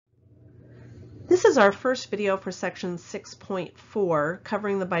This is our first video for section 6.4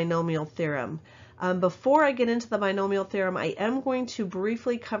 covering the binomial theorem. Before I get into the binomial theorem, I am going to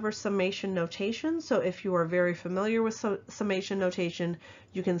briefly cover summation notation. So if you are very familiar with summation notation,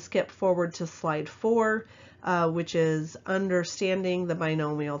 you can skip forward to slide 4, which is understanding the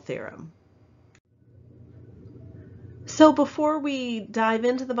binomial theorem. So before we dive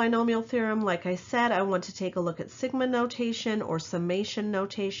into the binomial theorem, like I said, I want to take a look at sigma notation or summation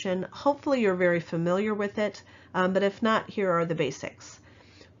notation. Hopefully you're very familiar with it, but if not, here are the basics.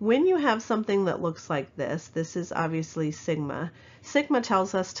 When you have something that looks like this is obviously sigma. Sigma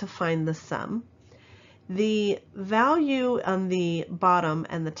tells us to find the sum. The value on the bottom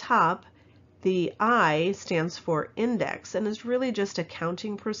and the top, the I stands for index and is really just a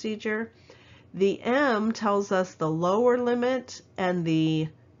counting procedure. The M tells us the lower limit, and the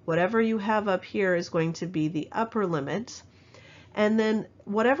whatever you have up here is going to be the upper limit. And then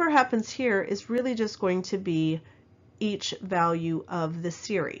whatever happens here is really just going to be each value of the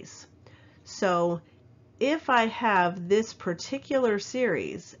series. So if I have this particular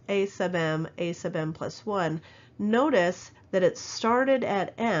series, a sub m plus 1, notice that it started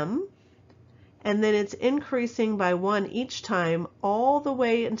at m, and then it's increasing by 1 each time all the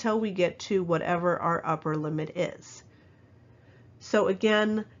way until we get to whatever our upper limit is. So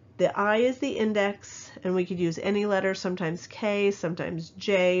again, the I is the index, and we could use any letter, sometimes K, sometimes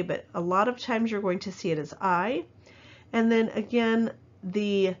J, but a lot of times you're going to see it as I. And then again,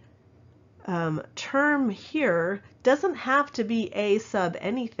 the term here doesn't have to be a sub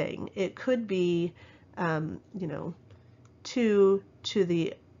anything. It could be, 2 to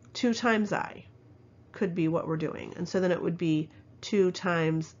the 2 times I. Could be what we're doing. And so then it would be 2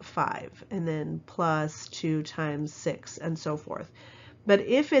 times 5 and then plus 2 times 6 and so forth. But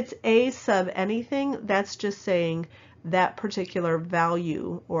if it's a sub anything, that's just saying that particular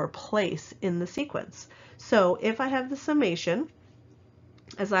value or place in the sequence. So if I have the summation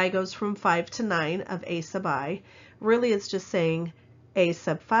as I goes from 5 to 9 of a sub I, really it's just saying a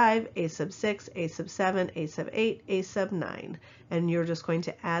sub 5, a sub 6, a sub 7, a sub 8, a sub 9, and you're just going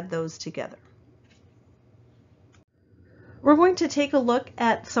to add those together. We're going to take a look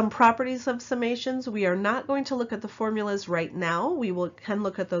at some properties of summations. We are not going to look at the formulas right now. We can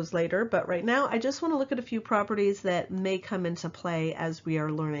look at those later, but right now I just want to look at a few properties that may come into play as we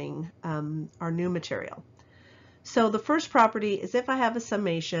are learning our new material. So the first property is if I have a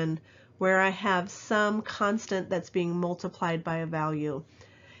summation where I have some constant that's being multiplied by a value,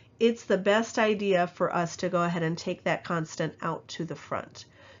 it's the best idea for us to go ahead and take that constant out to the front.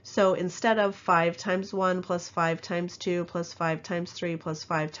 So instead of 5 times 1 plus 5 times 2 plus 5 times 3 plus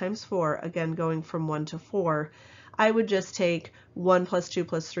 5 times 4, again going from 1 to 4, I would just take 1 plus 2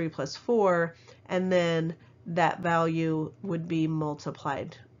 plus 3 plus 4, and then that value would be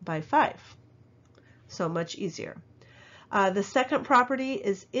multiplied by 5. So much easier. The second property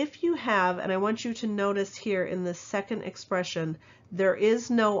is if you have, and I want you to notice here in the second expression, there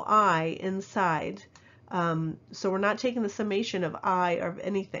is no I inside. So we're not taking the summation of I or of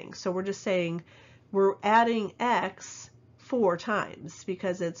anything. So we're just saying we're adding x 4 times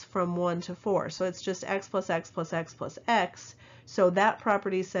because it's from 1 to 4. So it's just x plus x plus x plus x. So that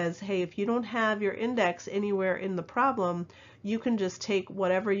property says, hey, if you don't have your index anywhere in the problem, you can just take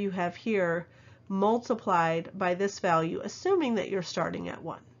whatever you have here multiplied by this value, assuming that you're starting at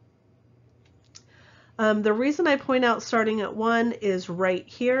 1. The reason I point out starting at 1 is right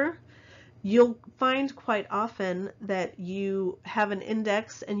here. You'll find quite often that you have an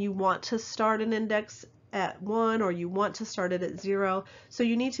index and you want to start an index at 1 or you want to start it at 0. So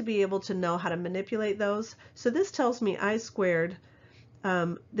you need to be able to know how to manipulate those. So this tells me I squared,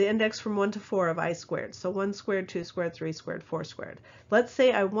 the index from 1 to 4 of I squared. So 1 squared, 2 squared, 3 squared, 4 squared. Let's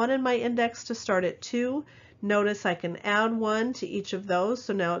say I wanted my index to start at 2. Notice I can add 1 to each of those.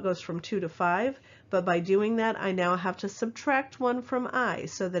 So now it goes from 2 to 5. But by doing that, I now have to subtract 1 from I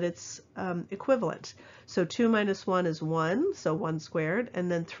so that it's equivalent. So 2 minus 1 is 1, so 1 squared, and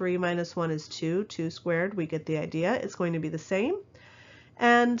then 3 minus 1 is 2, 2 squared. We get the idea. It's going to be the same.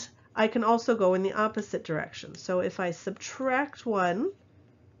 And I can also go in the opposite direction. So if I subtract 1,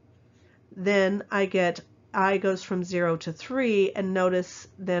 then I get I goes from 0 to 3, and notice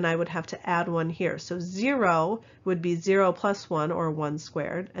then I would have to add 1 here. So 0 would be 0 plus 1, or 1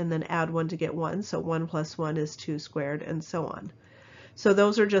 squared, and then add 1 to get 1. So 1 plus 1 is 2 squared, and so on. So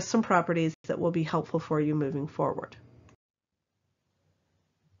those are just some properties that will be helpful for you moving forward.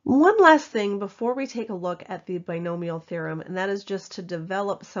 One last thing before we take a look at the binomial theorem, and that is just to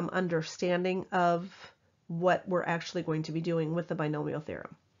develop some understanding of what we're actually going to be doing with the binomial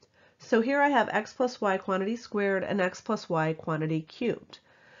theorem. So here I have x plus y quantity squared and x plus y quantity cubed.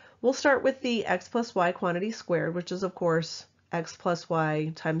 We'll start with the x plus y quantity squared, which is of course x plus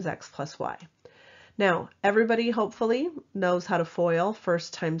y times x plus y. Now, everybody hopefully knows how to FOIL.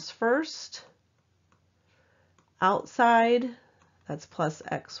 First times first. Outside, that's plus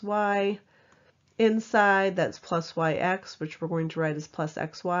xy. Inside, that's plus yx, which we're going to write as plus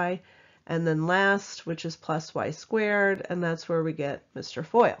xy. And then last, which is plus y squared, and that's where we get Mr.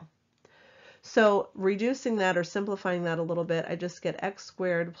 FOIL. So reducing that or simplifying that a little bit, I just get x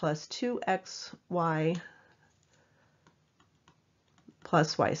squared plus 2xy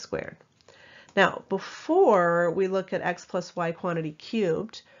plus y squared. Now, before we look at x plus y quantity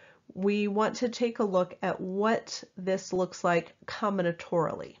cubed, we want to take a look at what this looks like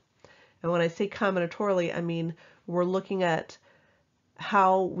combinatorially. And when I say combinatorially, I mean we're looking at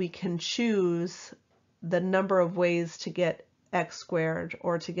how we can choose the number of ways to get x squared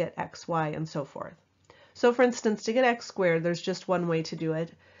or to get xy and so forth. So for instance, to get x squared, there's just one way to do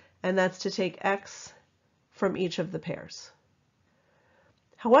it, and that's to take x from each of the pairs.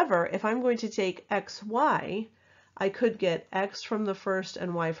 However, if I'm going to take xy, I could get x from the first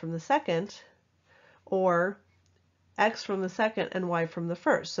and y from the second, or x from the second and y from the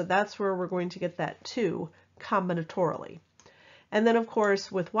first. So that's where we're going to get that 2 combinatorially. And then of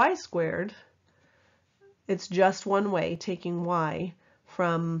course with y squared, it's just one way, taking y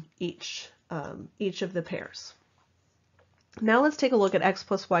from each of the pairs. Now let's take a look at x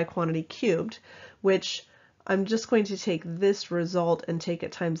plus y quantity cubed, which I'm just going to take this result and take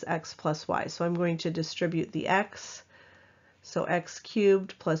it times x plus y. So I'm going to distribute the x. So x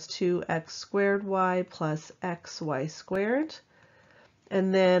cubed plus 2x squared y plus xy squared.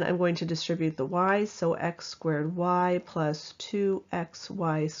 And then I'm going to distribute the y. So x squared y plus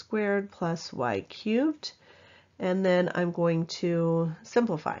 2xy squared plus y cubed. And then I'm going to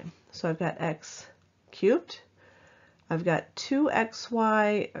simplify. So I've got x cubed. I've got 2x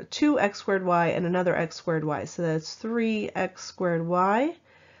squared y and another x squared y. So that's 3x squared y.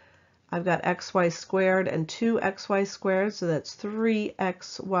 I've got xy squared and 2xy squared. So that's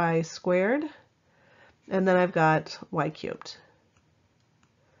 3xy squared. And then I've got y cubed.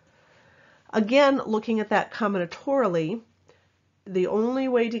 Again, looking at that combinatorially, the only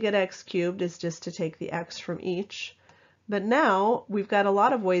way to get x cubed is just to take the x from each. But now we've got a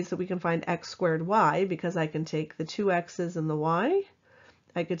lot of ways that we can find x squared y, because I can take the 2 x's and the y.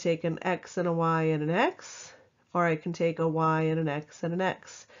 I could take an x and a y and an x, or I can take a y and an x and an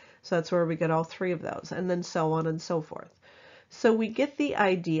x. So that's where we get all 3 of those, and then so on and so forth. So we get the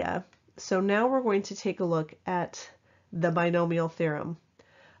idea. So now we're going to take a look at the binomial theorem.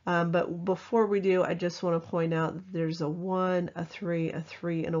 But before we do, I just want to point out that there's a 1, a 3, a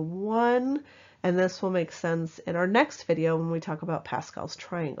 3, and a 1, and this will make sense in our next video when we talk about Pascal's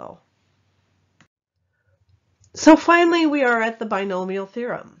triangle. So finally, we are at the binomial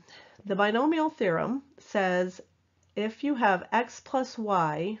theorem. The binomial theorem says if you have x plus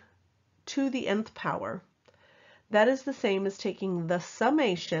y to the nth power, that is the same as taking the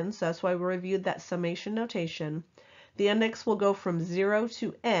summation, so that's why we reviewed that summation notation. The index will go from 0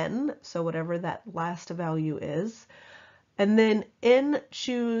 to n, so whatever that last value is, and then n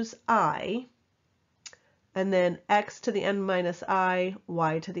choose I, and then x to the n minus I,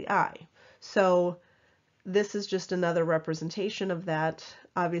 y to the I. So this is just another representation of that,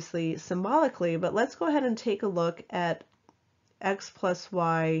 obviously symbolically, but let's go ahead and take a look at x plus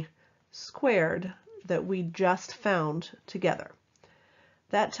y squared that we just found together.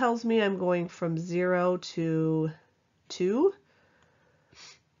 That tells me I'm going from 0 to 2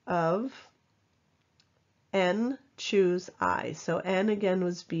 of n choose I. So n again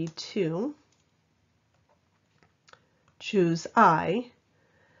was be 2. Choose I.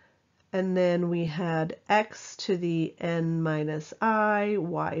 And then we had x to the n minus I,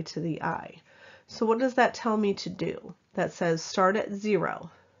 y to the I. So what does that tell me to do? That says start at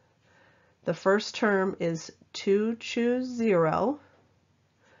 0. The first term is 2 choose 0.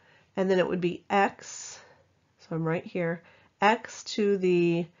 And then it would be x. So I'm right here, x to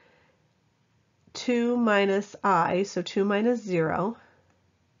the 2 minus I, so 2 minus 0,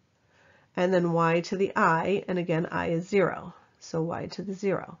 and then y to the I, and again I is 0, so y to the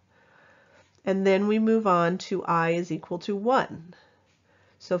 0. And then we move on to I is equal to 1.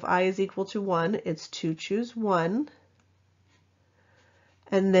 So if I is equal to 1, it's 2 choose 1,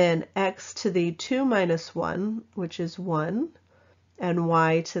 and then x to the 2 minus 1, which is 1, and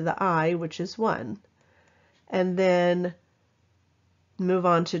y to the I, which is 1. And then move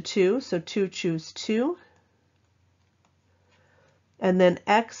on to 2, so 2 choose 2. And then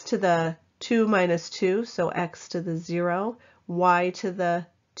x to the 2 minus 2, so x to the 0, y to the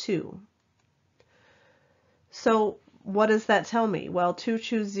 2. So what does that tell me? Well, to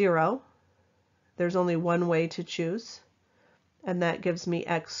choose 0, there's only one way to choose, and that gives me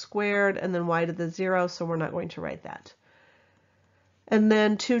x squared and then y to the 0, so we're not going to write that. And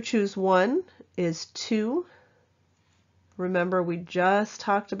then to choose 1 is 2. Remember, we just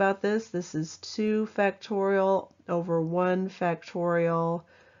talked about this. This is 2 factorial over 1 factorial,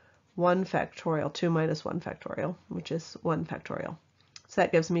 1 factorial, 2 minus 1 factorial, which is 1 factorial. So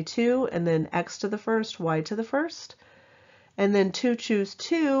that gives me 2, and then x to the first, y to the first. And then to choose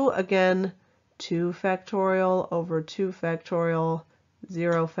 2, again, 2 factorial over 2 factorial,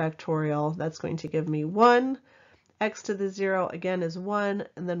 0 factorial. That's going to give me 1. X to the 0 again is 1,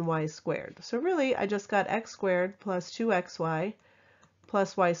 and then y squared. So really, I just got x squared plus 2xy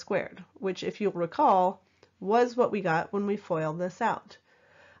plus y squared, which, if you'll recall, was what we got when we FOILed this out.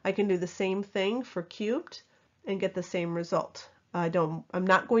 I can do the same thing for cubed and get the same result. I'm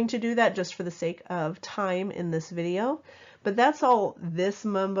not going to do that just for the sake of time in this video, but that's all this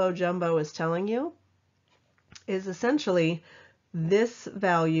mumbo jumbo is telling you, is essentially this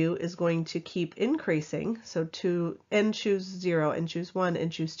value is going to keep increasing. So and choose 0 and choose 1 and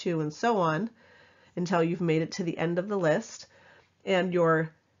choose 2 and so on until you've made it to the end of the list. And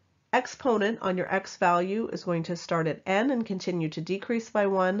your exponent on your x value is going to start at n and continue to decrease by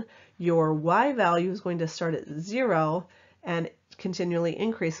 1. Your y value is going to start at 0 and continually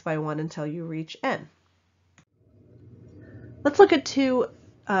increase by 1 until you reach n. Let's look at two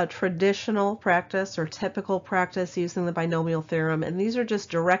traditional practice or typical practice using the binomial theorem, and these are just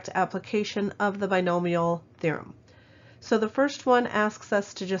direct application of the binomial theorem. So the first one asks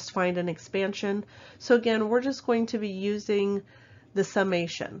us to just find an expansion. So again, we're just going to be using the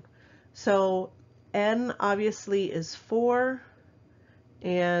summation. So n obviously is 4,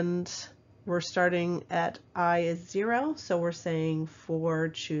 and we're starting at I is 0, so we're saying 4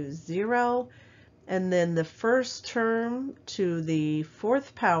 choose 0. And then the first term to the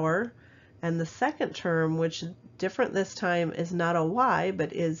 4th power, and the second term, which different this time, is not a y,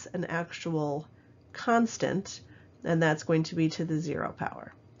 but is an actual constant, and that's going to be to the 0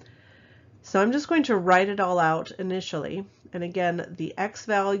 power. So I'm just going to write it all out initially. And again, the x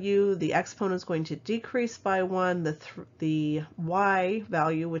value, the exponent is going to decrease by 1. The y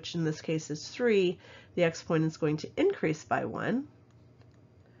value, which in this case is 3, the exponent is going to increase by 1.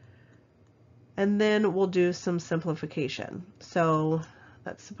 And then we'll do some simplification. So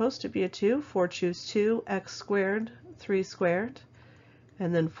that's supposed to be a 2. 4 choose 2, x squared, 3 squared.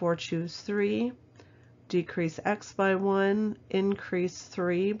 And then 4 choose 3, decrease x by 1, increase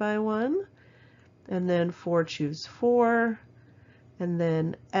 3 by 1. And then 4 choose 4, and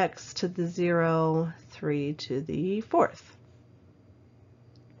then x to the 0, 3 to the 4th.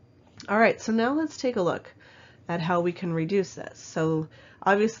 All right, so now let's take a look at how we can reduce this. So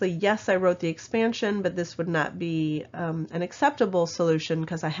obviously, yes, I wrote the expansion, but this would not be an acceptable solution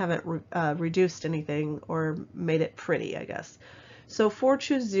because I haven't reduced anything or made it pretty, I guess. So 4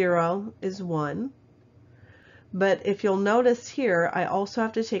 choose 0 is 1. But if you'll notice here, I also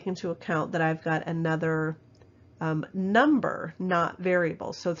have to take into account that I've got another number, not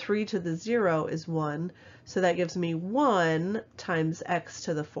variable. So 3 to the 0 is 1. So that gives me 1 times x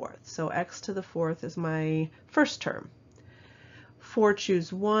to the 4th. So x to the 4th is my first term. 4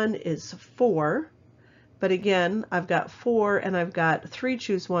 choose 1 is 4. But again, I've got 4 and I've got 3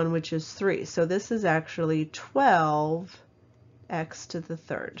 choose 1, which is 3. So this is actually 12 x to the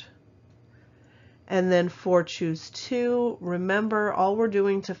 3rd. And then 4 choose 2. Remember, all we're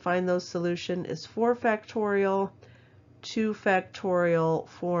doing to find those solution is 4 factorial, 2 factorial,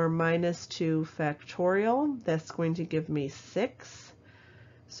 4 minus 2 factorial. That's going to give me 6.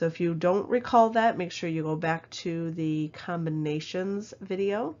 So if you don't recall that, make sure you go back to the combinations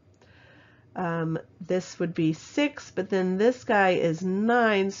video. This would be 6, but then this guy is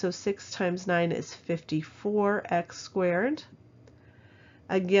 9, so 6 times 9 is 54x squared.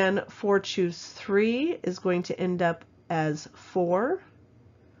 Again, 4 choose 3 is going to end up as 4.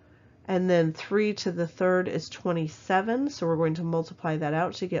 And then 3 to the 3rd is 27, so we're going to multiply that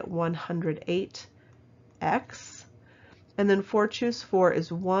out to get 108x. And then 4 choose 4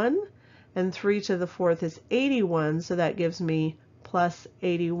 is 1, and 3 to the 4th is 81, so that gives me plus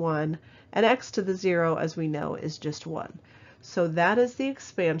 81. And x to the 0, as we know, is just 1. So that is the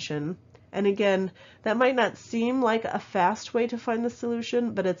expansion. And again, that might not seem like a fast way to find the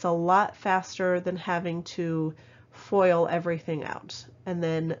solution, but it's a lot faster than having to FOIL everything out and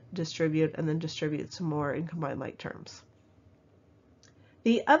then distribute some more in combined like terms.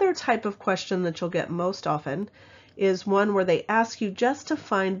 The other type of question that you'll get most often is one where they ask you just to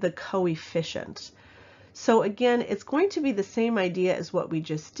find the coefficient. So again, it's going to be the same idea as what we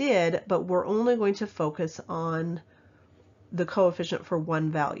just did, but we're only going to focus on the coefficient for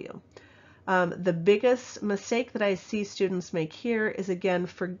one value. The biggest mistake that I see students make here is, again,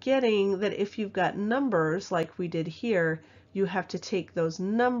 forgetting that if you've got numbers like we did here, you have to take those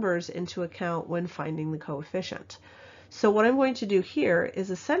numbers into account when finding the coefficient. So what I'm going to do here is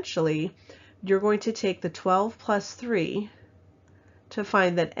essentially you're going to take the 12 plus 3 to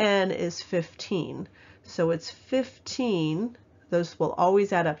find that n is 15. So it's 15, those will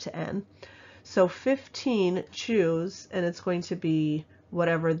always add up to n. So 15 choose, and it's going to be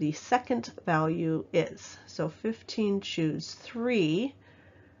whatever the second value is. So 15 choose 3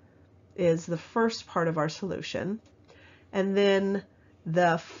 is the first part of our solution. And then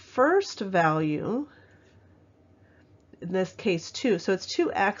the first value, in this case 2, so it's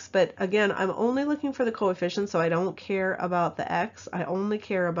 2x, but again, I'm only looking for the coefficient, so I don't care about the x, I only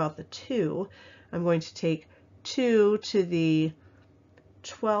care about the 2. I'm going to take 2 to the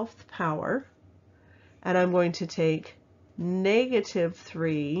 12th power, and I'm going to take negative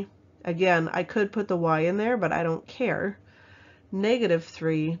 3, again, I could put the y in there, but I don't care, negative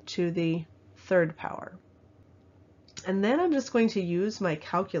 3 to the 3rd power. And then I'm just going to use my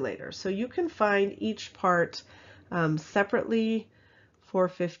calculator. So you can find each part separately.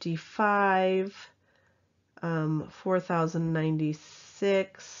 455,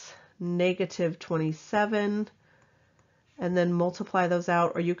 4096, negative 27, and then multiply those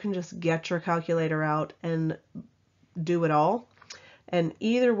out, or you can just get your calculator out and do it all. And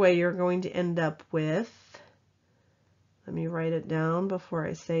either way, you're going to end up with, let me write it down before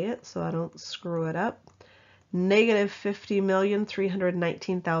I say it so I don't screw it up, negative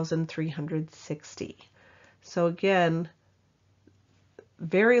 50,319,360. So again,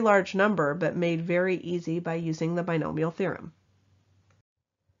 very large number, but made very easy by using the binomial theorem.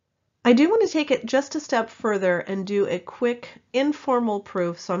 I do want to take it just a step further and do a quick informal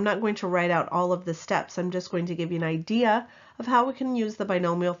proof, so I'm not going to write out all of the steps. I'm just going to give you an idea of how we can use the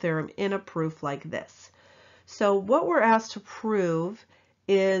binomial theorem in a proof like this. So what we're asked to prove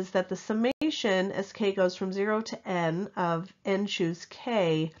is that the summation as k goes from 0 to n of n choose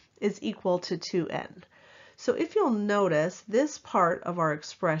k is equal to 2n. So if you'll notice, this part of our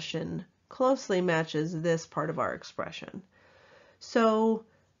expression closely matches this part of our expression. So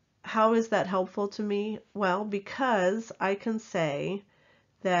how is that helpful to me? Well, because I can say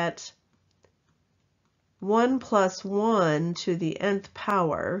that 1 plus 1 to the nth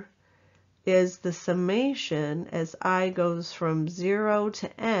power is the summation as I goes from 0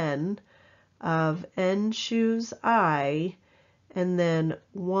 to n of n choose I, and then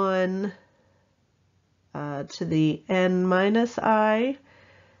 1 to the n minus I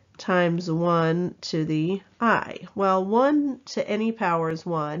times 1 to the I. Well, 1 to any power is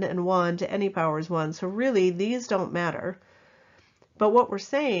 1, and 1 to any power is 1, so really these don't matter. But what we're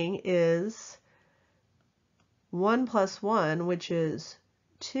saying is 1 plus 1, which is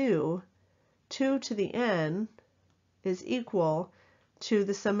 2, 2 to the n is equal to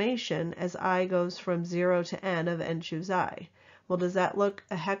the summation as I goes from 0 to n of n choose I. Well, does that look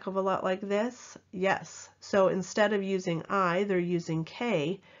a heck of a lot like this? Yes. So instead of using I, they're using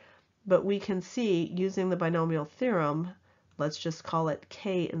k, but we can see using the binomial theorem, let's just call it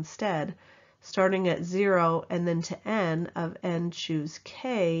k instead, starting at 0 and then to n of n choose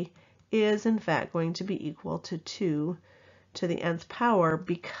k is in fact going to be equal to 2 to the nth power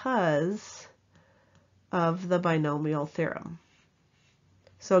because of the binomial theorem.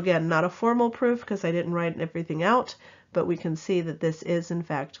 So again, not a formal proof because I didn't write everything out, but we can see that this is in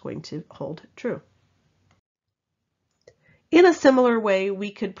fact going to hold true. In a similar way,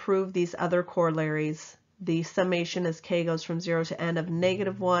 we could prove these other corollaries. The summation as k goes from 0 to n of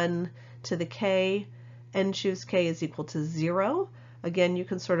negative 1 to the k, n choose k is equal to 0. Again, you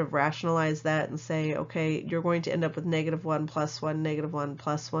can sort of rationalize that and say, okay, you're going to end up with negative 1 plus 1, negative 1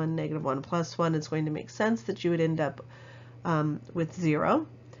 plus 1, negative 1 plus 1. It's going to make sense that you would end up with 0.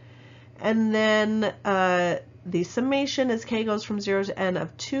 And then the summation as k goes from 0 to n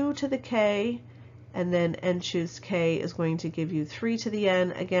of 2 to the k, and then n choose k is going to give you 3 to the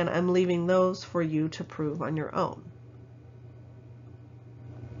n. Again, I'm leaving those for you to prove on your own.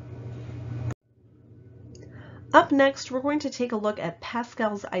 Up next, we're going to take a look at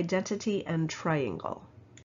Pascal's identity and triangle.